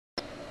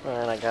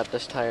And I got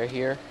this tire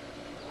here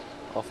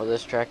off of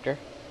this tractor.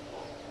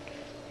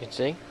 You can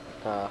see,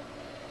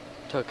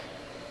 took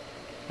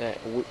that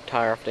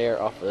tire off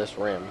there off of this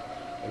rim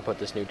and put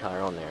this new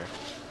tire on there.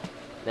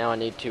 Now I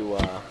need to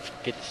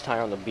get this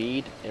tire on the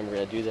bead, and we're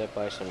going to do that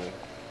by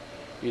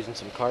using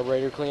some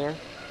carburetor cleaner.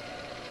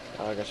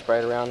 I'm going to spray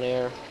it around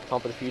there,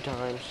 pump it a few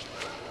times,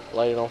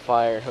 light it on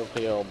fire, and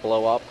hopefully it'll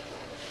blow up.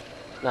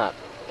 Not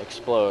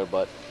explode,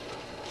 but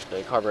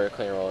the carburetor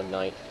cleaner will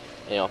ignite,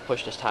 and it'll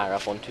push this tire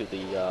up onto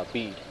the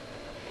bead.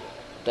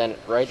 Then,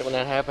 right when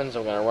that happens,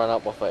 I'm going to run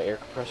up with an air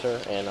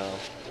compressor and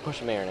push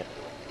some air in it.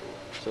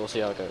 So we'll see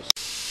how it goes.